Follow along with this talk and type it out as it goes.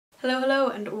Hello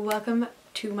and welcome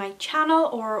to my channel,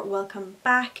 or welcome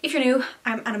back. If you're new,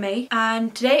 I'm Anime,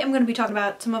 and today I'm going to be talking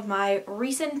about some of my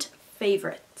recent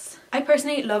favourites. I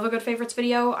personally love a good favourites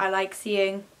video. I like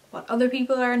seeing what other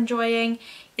people are enjoying.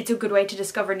 It's a good way to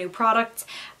discover new products,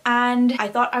 and I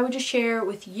thought I would just share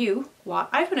with you what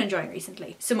I've been enjoying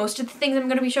recently. So most of the things I'm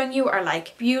going to be showing you are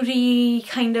like beauty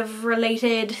kind of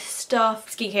related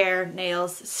stuff, skincare,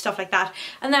 nails, stuff like that,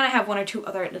 and then I have one or two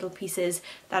other little pieces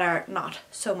that are not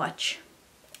so much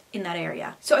in that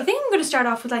area. So I think I'm going to start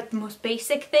off with like the most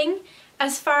basic thing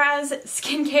as far as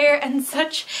skincare and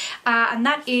such, and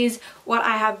that is what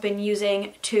I have been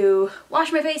using to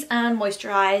wash my face and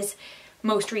moisturize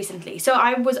most recently. So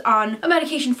I was on a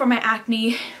medication for my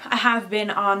acne. I have been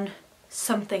on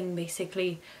something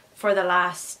basically for the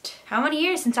last, how many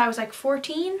years? Since I was like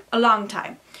 14? A long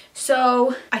time.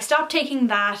 So I stopped taking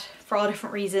that for all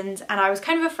different reasons, and I was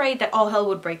kind of afraid that all hell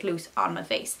would break loose on my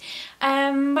face.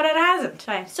 But it hasn't.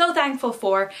 I'm so thankful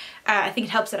for. I think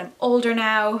it helps that I'm older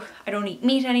now. I don't eat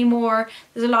meat anymore.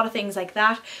 There's a lot of things like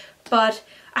that. But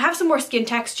I have some more skin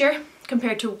texture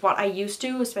compared to what I used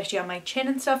to, especially on my chin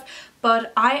and stuff.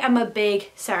 But I am a big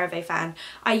CeraVe fan.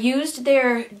 I used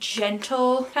their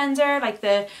gentle cleanser, like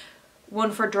the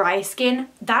one for dry skin.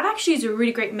 That actually is a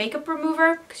really great makeup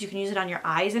remover because you can use it on your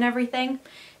eyes and everything,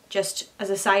 just as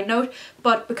a side note.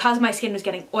 But because my skin was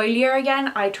getting oilier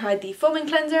again, I tried the foaming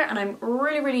cleanser and I'm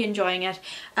really enjoying it.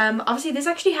 Obviously this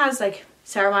actually has like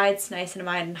ceramides,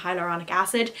 niacinamide and hyaluronic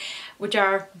acid, which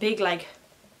are big like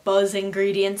buzz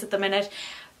ingredients at the minute,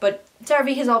 but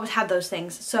CeraVe has always had those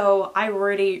things, so I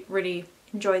really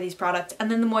enjoy these products.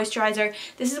 And then the moisturizer,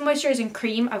 this is a moisturizing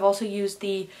cream. I've also used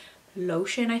the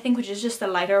lotion, I think, which is just the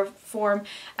lighter form.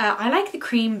 I like the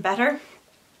cream better.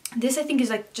 This I think is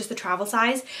like just the travel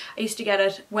size. I used to get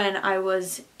it when I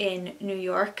was in New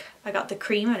York. I got the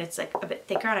cream and it's like a bit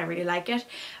thicker and I really like it.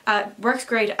 Works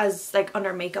great as like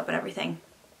under makeup and everything.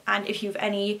 And if you've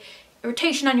any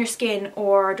irritation on your skin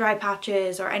or dry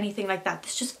patches or anything like that,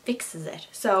 this just fixes it.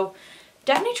 So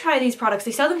definitely try these products.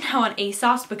 They sell them now on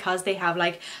ASOS because they have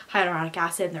like hyaluronic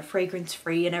acid and they're fragrance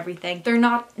free and everything. They're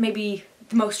not maybe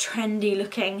the most trendy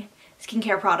looking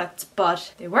skincare products,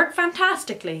 but they work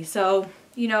fantastically. So,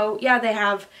 you know, yeah, they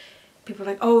have people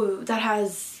like, oh, that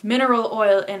has mineral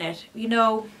oil in it. You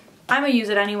know, I'm gonna use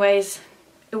it anyways.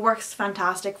 It works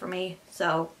fantastic for me,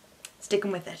 so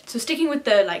sticking with it. So sticking with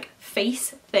the like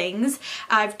face things,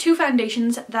 I have two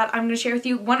foundations that I'm going to share with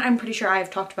you. One I'm pretty sure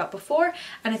I've talked about before,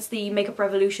 and it's the Makeup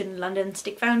Revolution London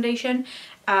Stick Foundation.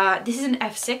 This is an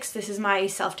F6, this is my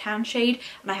self-tan shade,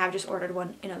 and I have just ordered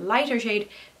one in a lighter shade.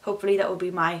 Hopefully that will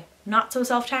be my not so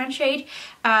self-tan shade.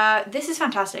 This is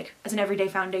fantastic as an everyday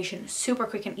foundation, super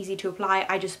quick and easy to apply.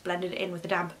 I just blended it in with a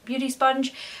damp beauty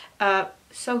sponge.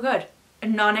 So good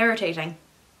and non-irritating.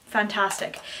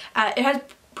 Fantastic. It has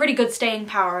pretty good staying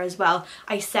power as well.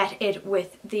 I set it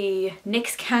with the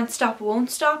NYX Can't Stop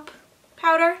Won't Stop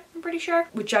powder, I'm pretty sure,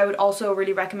 which I would also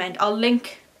really recommend. I'll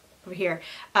link over here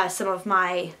some of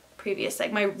my previous,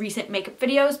 like my recent makeup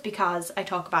videos, because I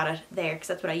talk about it there because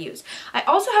that's what I use. I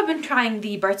also have been trying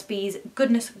the Burts Bees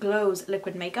Goodness Glows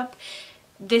liquid makeup.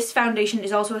 This foundation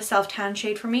is also a self-tan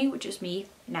shade for me, which is me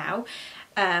now.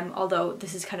 Although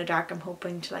this is kind of dark, I'm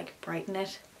hoping to like brighten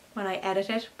it when I edit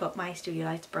it, but my studio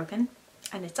light's broken.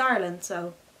 And it's Ireland,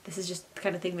 so this is just the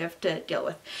kind of thing we have to deal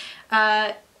with.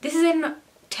 This is in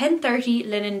 1030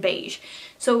 Linen Beige.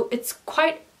 So it's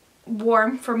quite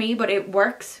warm for me, but it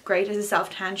works great as a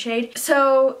self-tan shade.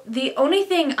 So the only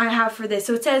thing I have for this,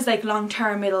 so it says like long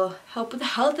term it'll help with the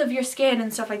health of your skin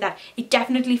and stuff like that. It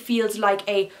definitely feels like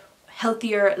a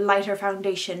healthier, lighter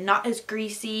foundation, not as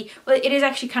greasy. Well, it is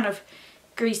actually kind of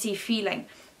greasy feeling,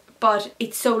 but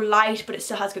it's so light, but it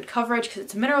still has good coverage because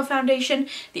it's a mineral foundation.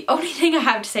 The only thing I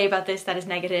have to say about this that is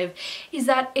negative is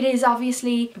that it is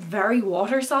obviously very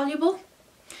water soluble.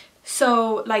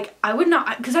 So like I would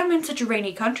not, because I'm in such a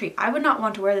rainy country, I would not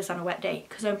want to wear this on a wet day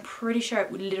because I'm pretty sure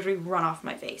it would literally run off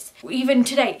my face. Even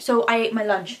today, so I ate my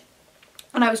lunch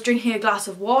and I was drinking a glass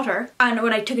of water, and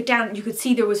when I took it down you could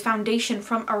see there was foundation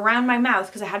from around my mouth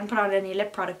because I hadn't put on any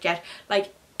lip product yet,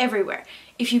 like everywhere.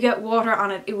 If you get water on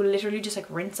it, it will literally just like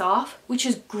rinse off, which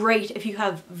is great if you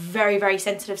have very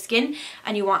sensitive skin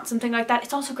and you want something like that.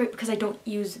 It's also great because I don't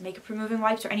use makeup removing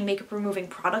wipes or any makeup removing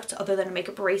products other than a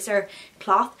makeup eraser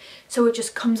cloth, so it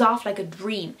just comes off like a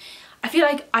dream. I feel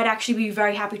like I'd actually be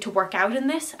very happy to work out in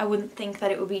this. I wouldn't think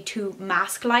that it would be too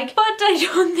mask-like, but I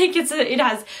don't think it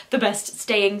has the best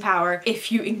staying power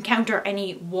if you encounter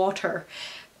any water.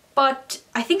 But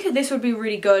I think this would be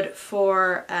really good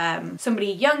for somebody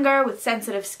younger with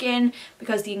sensitive skin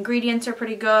because the ingredients are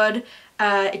pretty good.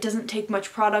 It doesn't take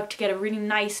much product to get a really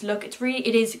nice look.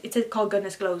 It's called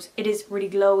Goodness Glows. It is really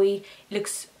glowy. It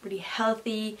looks really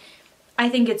healthy. I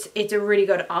think it's a really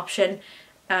good option.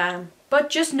 But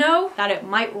just know that it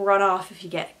might run off if you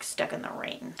get stuck in the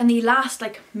rain. And the last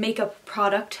like makeup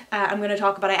product I'm going to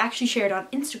talk about, I actually shared on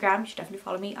Instagram. You should definitely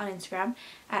follow me on Instagram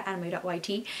at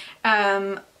anime.yt.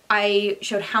 I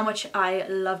showed how much I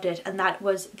loved it, and that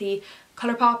was the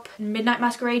Colourpop Midnight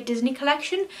Masquerade Disney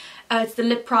collection. It's the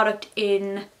lip product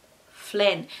in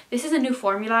Flynn. This is a new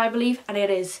formula, I believe, and it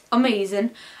is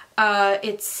amazing.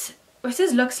 It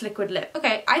says Luxe Liquid Lip.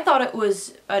 Okay, I thought it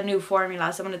was a new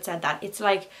formula. Someone had said that. It's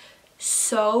like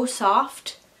so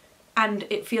soft and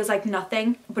it feels like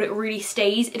nothing, but it really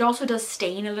stays. It also does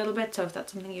stain a little bit, so if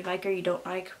that's something you like or you don't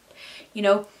like, you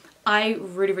know, I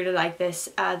really like this.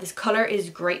 This colour is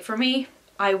great for me.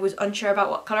 I was unsure about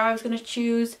what colour I was going to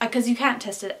choose because you can't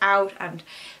test it out and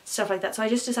stuff like that, so I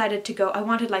just decided to go, I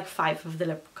wanted like 5 of the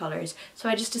lip colours, so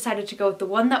I just decided to go with the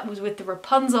one that was with the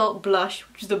Rapunzel blush,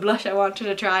 which is the blush I wanted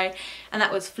to try, and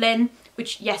that was Flynn,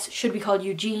 which yes, should be called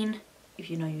Eugene. If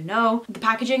you know, you know. The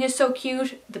packaging is so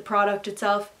cute. The product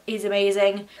itself is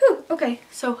amazing. Whew, okay,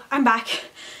 so I'm back.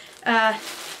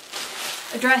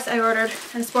 A dress I ordered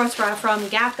and a sports bra from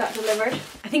Gap got delivered.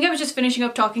 I think I was just finishing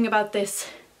up talking about this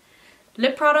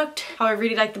lip product, how I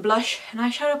really like the blush and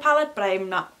eyeshadow palette, but I'm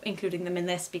not including them in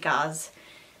this because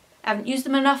I haven't used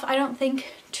them enough, I don't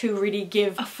think, to really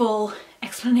give a full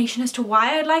explanation as to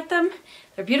why I like them.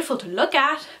 They're beautiful to look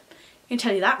at. I can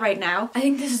tell you that right now. I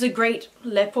think this is a great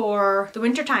lip for the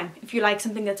winter time if you like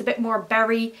something that's a bit more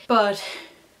berry, but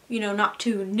you know, not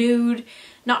too nude,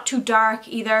 not too dark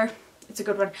either. It's a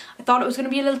good one. I thought it was going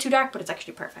to be a little too dark, but it's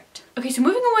actually perfect. Okay, so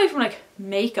moving away from like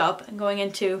makeup and going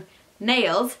into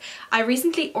nails, I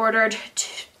recently ordered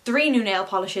 3 new nail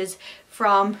polishes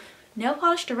from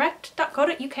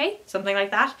nailpolishdirect.co.uk, something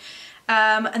like that.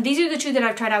 And these are the 2 that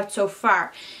I've tried out so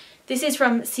far. This is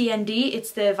from CND,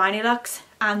 it's the Vinylux,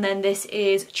 and then this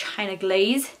is China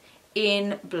Glaze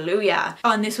in Blue, yeah.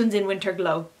 Oh, and this one's in Winter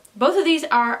Glow. Both of these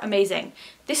are amazing.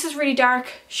 This is really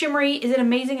dark, shimmery. Is it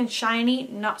amazing and shiny?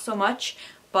 Not so much,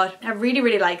 but I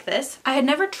really like this. I had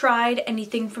never tried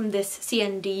anything from this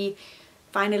CND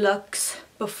Vinylux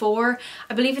before.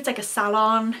 I believe it's like a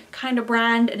salon kind of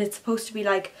brand, and it's supposed to be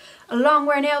like a long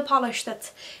wear nail polish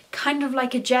that's kind of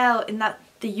like a gel, in that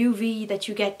the UV that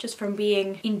you get just from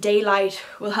being in daylight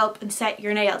will help and set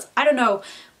your nails. I don't know,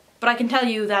 but I can tell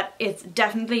you that it's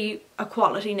definitely a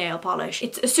quality nail polish.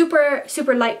 It's a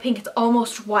super light pink, it's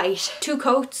almost white. 2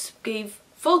 coats gave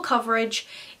full coverage.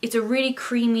 It's a really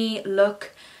creamy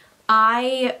look.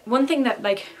 One thing that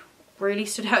like really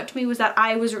stood out to me was that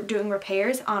I was doing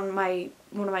repairs on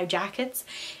one of my jackets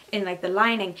in like the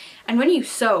lining, and when you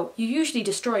sew you usually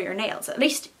destroy your nails, at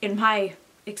least in my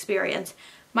experience.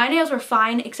 My nails were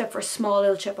fine except for a small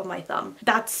little chip on my thumb.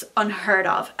 That's unheard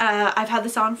of. I've had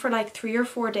this on for like 3 or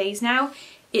 4 days now.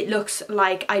 It looks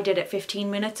like I did it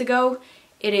 15 minutes ago.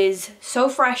 It is so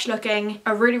fresh looking.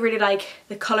 I really like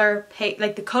the color.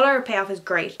 The color payoff is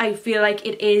great. I feel like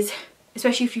it is,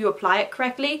 especially if you apply it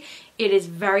correctly, it is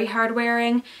very hard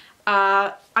wearing.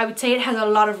 I would say it has a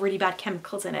lot of really bad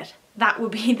chemicals in it. That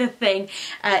would be the thing.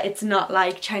 It's not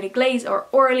like China Glaze or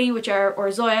Orly,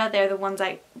 or Zoya. They're the ones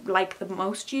I like the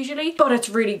most usually, but it's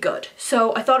really good.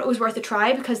 So I thought it was worth a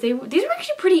try because these were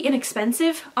actually pretty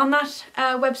inexpensive on that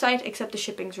website, except the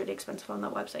shipping's really expensive on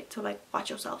that website, so like watch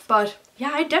yourself. But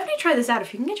yeah, I'd definitely try this out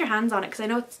if you can get your hands on it, because I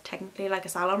know it's technically like a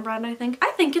salon brand, I think.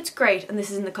 I think it's great, and this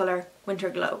is in the colour Winter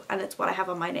Glow, and it's what I have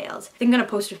on my nails. I think I'm gonna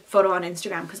post a photo on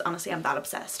Instagram because honestly I'm that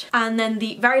obsessed. And then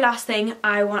the very last thing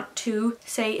I want to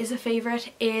say is a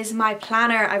favourite is my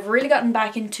planner. I've really gotten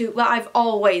back into, well, I've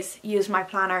always used my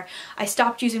planner. I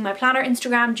stopped using my planner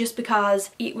Instagram just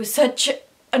because it was such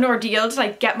an ordeal to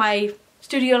like get my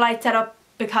studio light set up,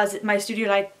 because my studio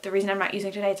light, the reason I'm not using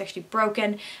it today, it's actually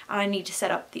broken, and I need to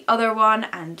set up the other one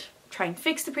and try and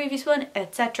fix the previous one,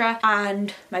 etc.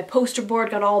 And my poster board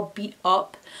got all beat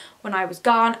up when I was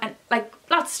gone, and like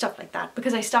lots of stuff like that,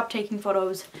 because I stopped taking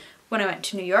photos when I went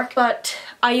to New York. But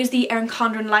I use the Erin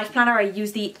Condren Life Planner. I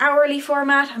use the hourly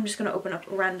format. I'm just going to open up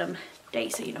a random day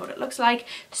so you know what it looks like.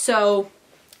 So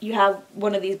you have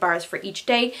one of these bars for each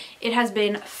day. It has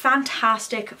been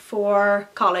fantastic for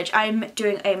college. I'm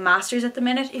doing a master's at the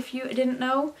minute, if you didn't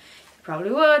know. You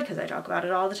probably would, because I talk about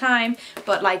it all the time,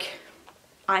 but like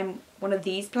I'm one of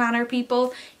these planner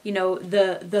people, you know,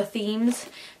 the themes.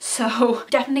 So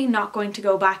definitely not going to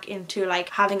go back into like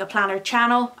having a planner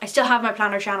channel. I still have my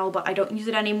planner channel, but I don't use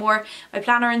it anymore. My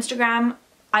planner Instagram,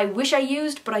 I wish I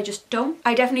used, but I just don't.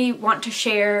 I definitely want to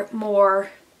share more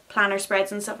planner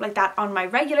spreads and stuff like that on my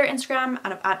regular Instagram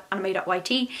and at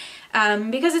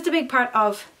anime.yt, because it's a big part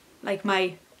of like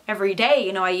my every day,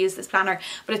 you know, I use this planner.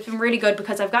 But it's been really good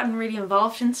because I've gotten really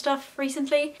involved in stuff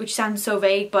recently, which sounds so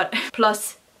vague, but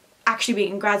plus actually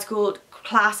being in grad school,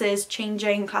 classes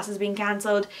changing, classes being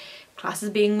cancelled, classes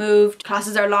being moved,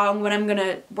 classes are long when I'm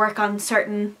gonna work on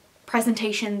certain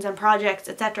presentations and projects,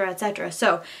 etc, etc.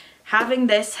 So having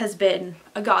this has been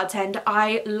a godsend.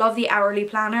 I love the hourly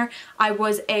planner. I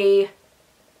was a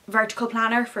vertical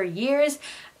planner for years,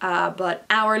 but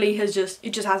hourly has just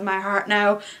has my heart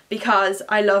now, because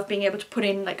I love being able to put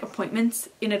in like appointments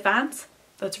in advance.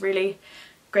 That's really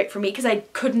great for me, because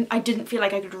I didn't feel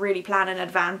like I could really plan in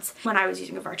advance when I was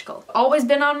using a vertical. Always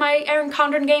been on my Erin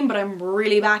Condren game, but I'm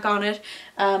really back on it.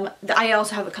 I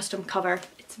also have a custom cover.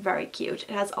 It's very cute. It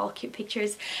has all cute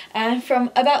pictures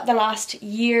from about the last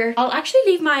year. I'll actually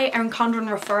leave my Erin Condren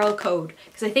referral code,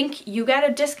 because I think you get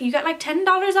a disc, you get like $10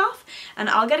 off, and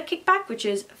I'll get a kickback, which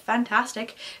is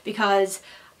fantastic, because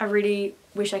I really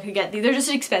wish I could get these. They're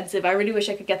just expensive. I really wish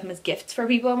I could get them as gifts for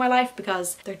people in my life,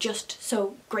 because they're just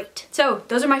so great. So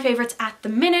those are my favorites at the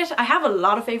minute. I have a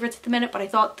lot of favorites at the minute, but I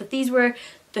thought that these were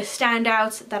the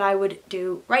standouts that I would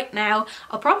do right now.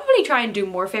 I'll probably try and do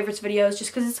more favorites videos,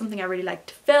 just because it's something I really like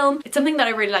to film. It's something that I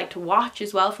really like to watch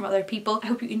as well from other people. I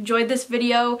hope you enjoyed this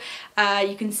video.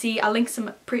 You can see, I'll link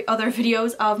some other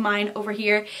videos of mine over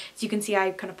here. So you can see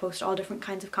I kind of post all different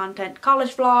kinds of content,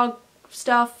 college vlog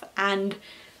stuff and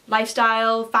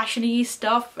lifestyle, fashion-y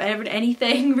stuff,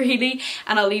 anything really.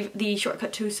 And I'll leave the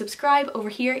shortcut to subscribe over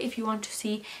here if you want to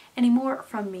see any more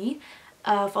from me.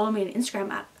 Follow me on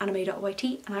Instagram at anime.yt,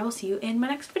 and I will see you in my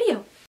next video.